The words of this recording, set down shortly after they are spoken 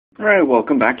Alright,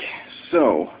 welcome back.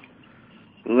 So,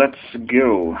 let's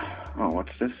go. Oh, what's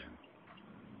this?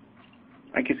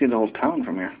 I can see the whole town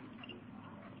from here.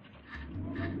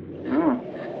 Oh,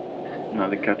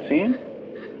 another cutscene.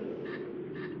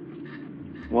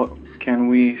 What can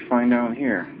we find out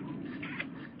here?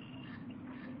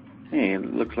 Hey,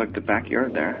 it looks like the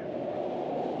backyard there.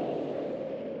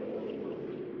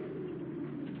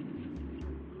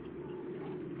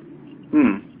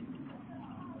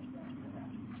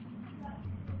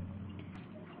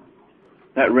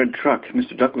 That red truck.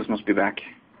 Mr. Douglas must be back.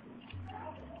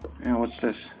 Yeah, what's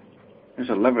this? There's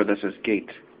a lever that says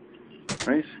gate.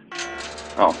 Right?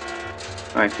 Oh,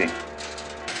 I see.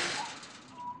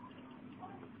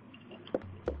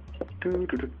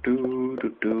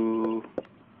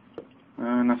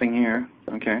 Nothing here.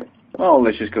 Okay. Well,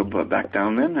 let's just go back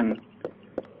down then and...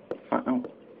 Oh,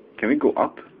 can we go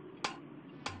up?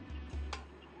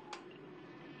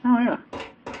 Oh, yeah.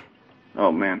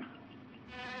 Oh, man.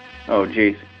 Oh,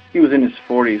 jeez. He was in his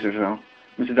 40s or so.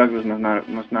 Mr. Douglas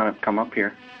must not have come up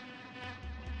here.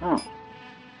 Oh.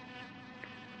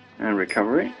 And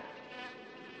recovery.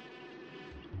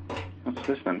 What's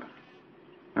this then?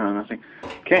 Oh, nothing.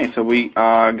 Okay, so we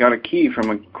got a key from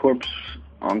a corpse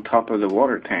on top of the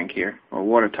water tank here, or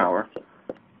water tower.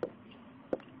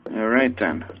 Alright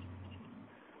then.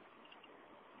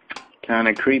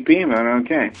 Kinda creepy, but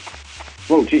okay.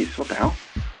 Whoa, jeez, what the hell?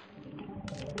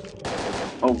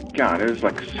 Oh god, there's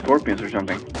like scorpions or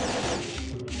something.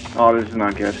 Oh, this is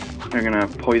not good. They're gonna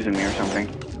poison me or something.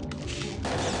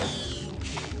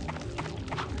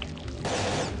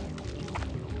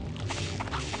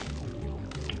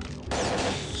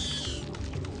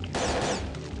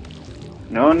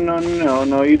 No, no, no,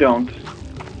 no, you don't.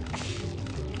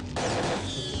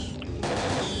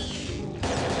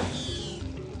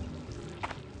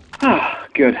 Ah,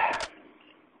 good.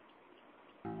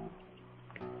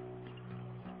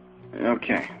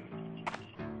 Okay.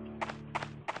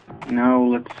 Now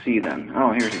let's see then.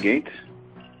 Oh, here's a gate.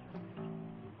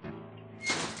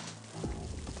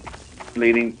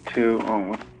 Leading to... Oh,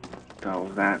 what the hell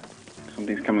was that?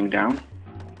 Something's coming down.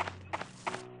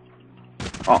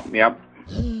 Oh, yep.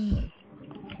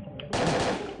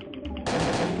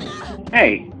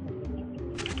 Hey!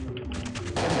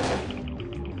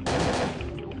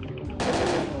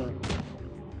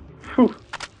 Whew.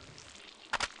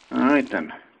 Alright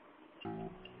then.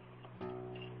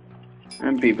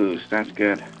 MP boost, that's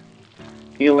good.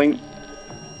 Healing.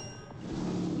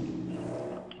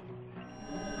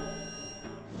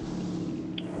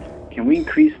 Can we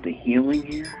increase the healing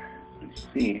here? Let's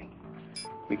see.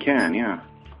 We can, yeah.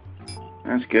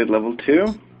 That's good. Level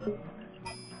 2.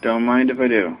 Don't mind if I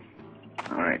do.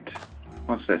 Alright.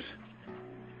 What's this?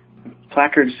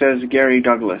 Placard says Gary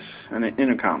Douglas. And an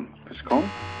intercom. What's it called?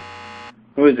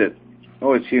 Who is it?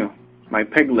 Oh, it's you. My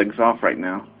peg leg's off right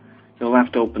now. You'll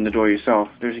have to open the door yourself.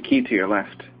 There's a key to your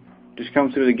left. Just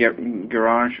come through the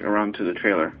garage around to the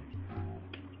trailer.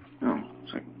 Oh,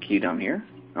 there's a key down here?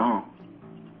 Oh.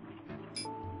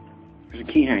 There's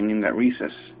a key hanging in that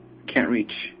recess. Can't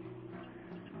reach.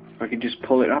 If I could just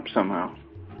pull it up somehow.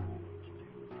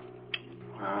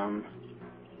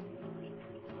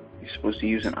 You're supposed to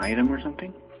use an item or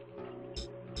something?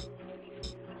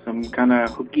 Some kind of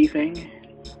hooky thing?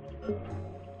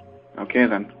 Okay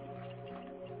then.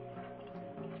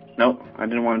 Nope, I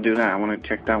didn't want to do that. I want to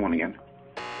check that one again.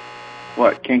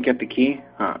 What, can't get the key?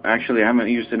 Actually, I haven't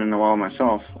used it in a while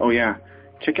myself. Oh yeah,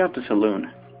 check out the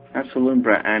saloon. That saloon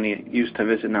brat Annie used to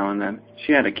visit now and then.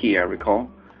 She had a key, I recall.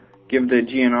 Give the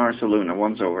GNR saloon a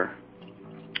once-over.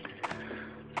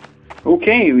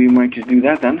 Okay, we might just do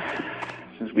that then,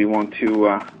 since we want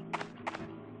to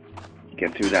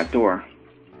get through that door.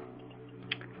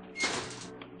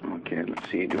 Okay, let's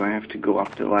see. Do I have to go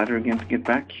up the ladder again to get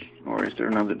back? Or is there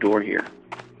another door here?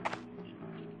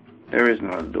 There is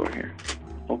another door here.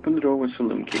 Open the door with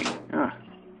saloon key. Ah,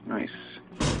 nice.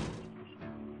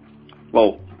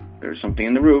 Whoa, there's something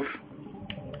in the roof.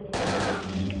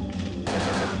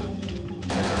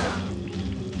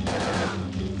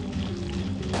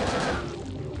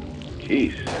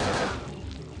 Jeez.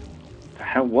 The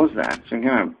hell was that? Some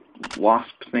kind of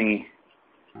wasp thingy.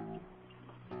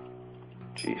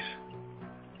 Jeez.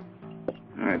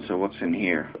 Alright, so what's in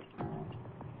here?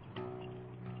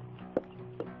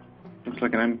 Looks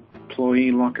like an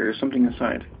employee locker or something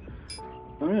inside.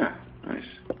 Oh yeah, nice.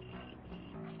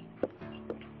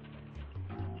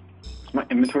 Is my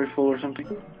inventory full or something?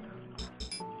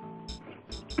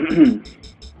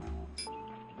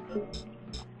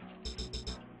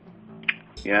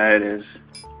 Yeah, it is.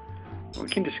 We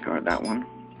can discard that one.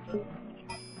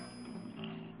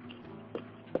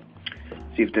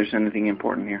 See if there's anything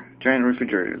important here. Giant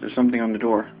refrigerator. There's something on the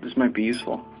door. This might be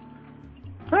useful.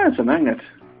 Ah, it's a magnet.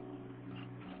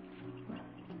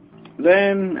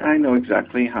 Then I know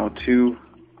exactly how to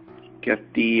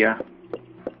get the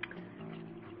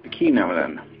key now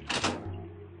then.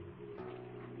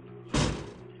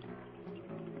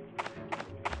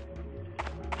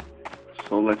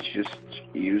 So let's just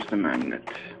use the magnet.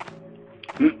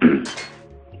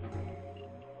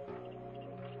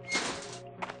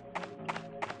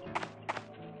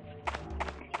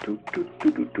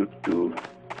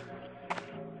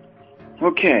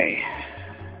 Okay.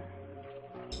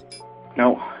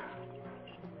 No.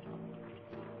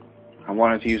 I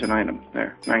wanted to use an item.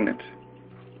 There, magnet.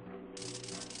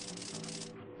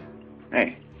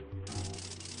 Hey.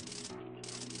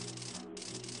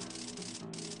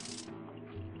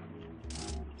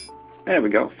 There we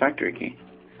go, factory key.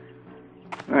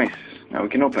 Nice. Now we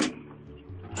can open.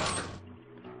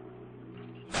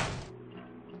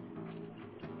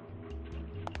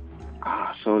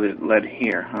 Ah, so it led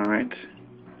here, alright.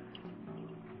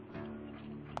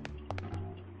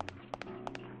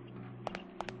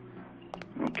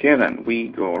 Okay then, we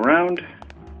go around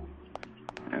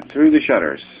and through the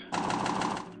shutters.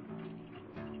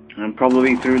 And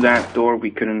probably through that door we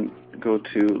couldn't go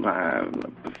to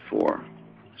before.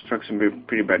 This truck's in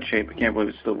pretty bad shape. I can't believe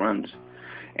it still runs.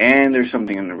 And there's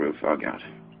something on the roof. Oh god.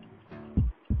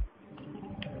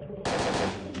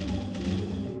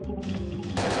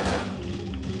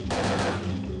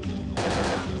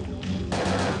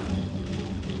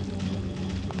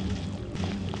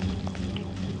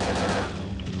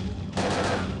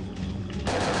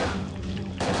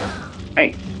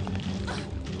 Hey.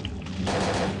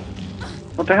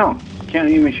 What the hell? Can't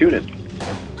even shoot it.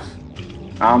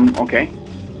 Okay.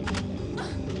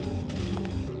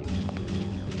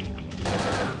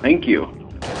 Thank you.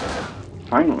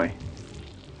 Finally.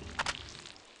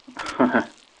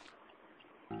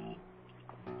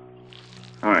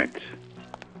 Alright.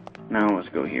 Now let's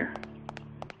go here.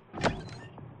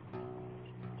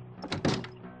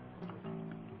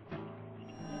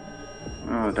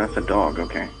 Oh, that's a dog,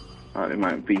 okay. It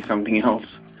might be something else.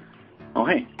 Oh,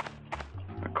 hey.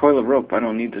 A coil of rope. I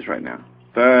don't need this right now.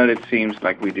 But it seems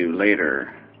like we do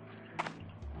later.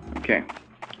 Okay.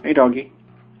 Hey, doggy.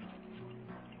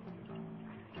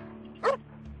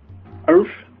 Arf.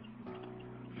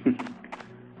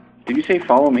 Did you say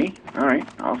follow me? Alright,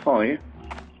 I'll follow you.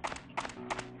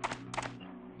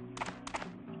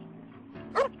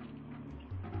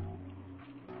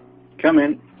 Come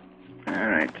in.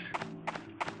 Alright.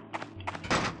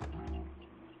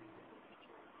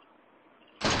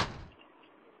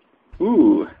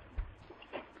 Ooh.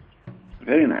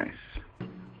 Very nice.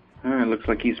 It looks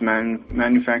like he's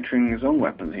manufacturing his own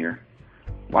weapons here.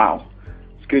 Wow.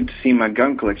 It's good to see my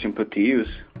gun collection put to use.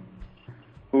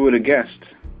 Who would have guessed?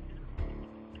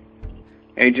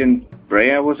 Agent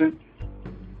Brea, was it?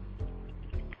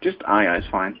 Just Aya is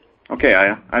fine. Okay,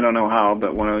 Aya. I don't know how,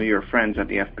 but one of your friends at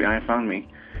the FBI found me.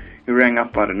 He rang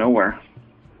up out of nowhere.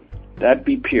 That'd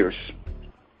be Pierce.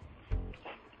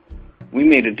 We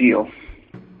made a deal.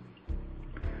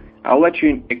 I'll let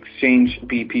you exchange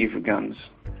BP for guns.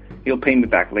 He'll pay me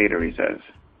back later, he says.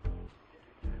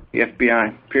 The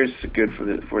FBI. Pierce is good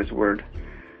for his word.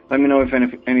 Let me know if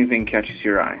anything catches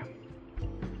your eye.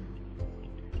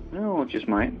 Oh, it just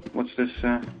might. What's this,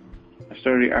 a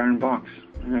sturdy iron box.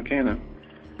 Okay, then.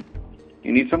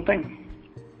 You need something?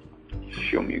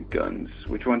 Show me your guns.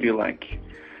 Which one do you like?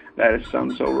 That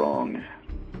sounds so wrong.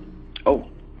 Oh,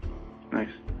 nice.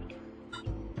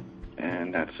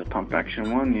 And that's a pump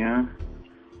action one, yeah.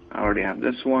 I already have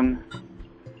this one.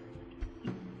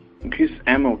 Increase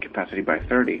ammo capacity by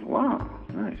 30. Wow,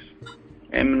 nice.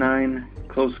 M9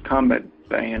 close combat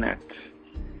bayonet.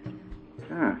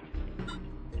 Ah,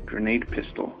 grenade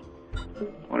pistol.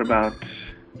 What about?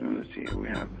 Let's see. We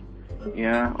have,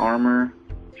 yeah, armor,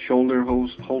 shoulder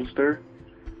holster.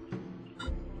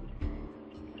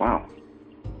 Wow.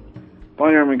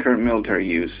 Body armor in current military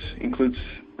use includes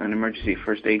an emergency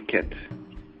first aid kit.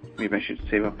 Maybe I should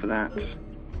save up for that.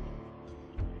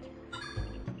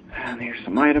 And here's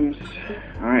some items.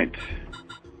 Alright.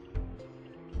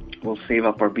 We'll save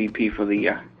up our BP for the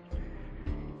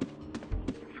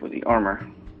armor.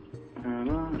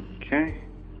 Okay.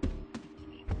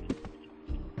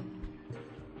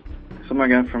 Something I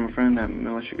got from a friend at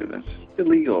militia. That's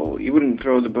illegal. You wouldn't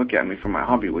throw the book at me for my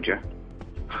hobby, would you?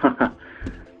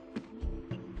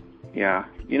 Yeah.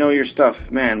 You know your stuff.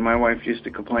 Man, my wife used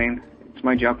to complain. It's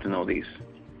my job to know these.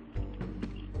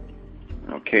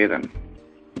 Okay, then.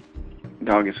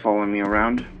 Dog is following me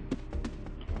around.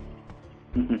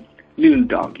 Little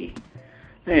doggy.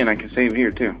 Hey, and I can save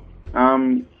here too.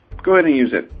 Go ahead and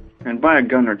use it. And buy a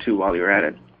gun or two while you're at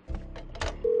it.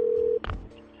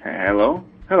 Hello?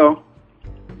 Hello?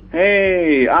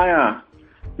 Hey, Aya!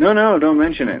 No, don't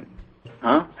mention it.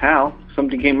 Huh? Hal?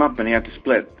 Something came up and he had to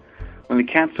split. When the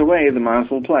cat's away, the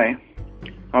mouse will play.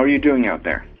 How are you doing out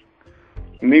there?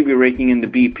 You may be raking in the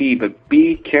BP, but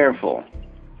be careful.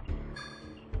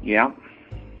 Yeah.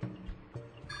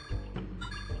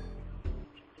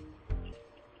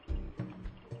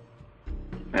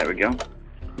 There we go.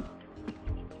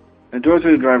 The door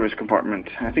to the driver's compartment.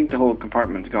 I think the whole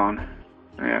compartment's gone.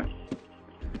 Yeah.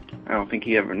 I don't think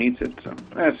he ever needs it, so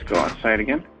let's go outside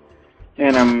again.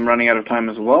 And I'm running out of time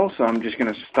as well, so I'm just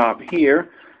going to stop here,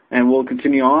 and we'll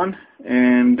continue on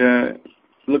and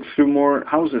look through more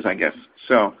houses, I guess.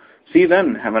 So, see you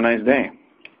then. Have a nice day.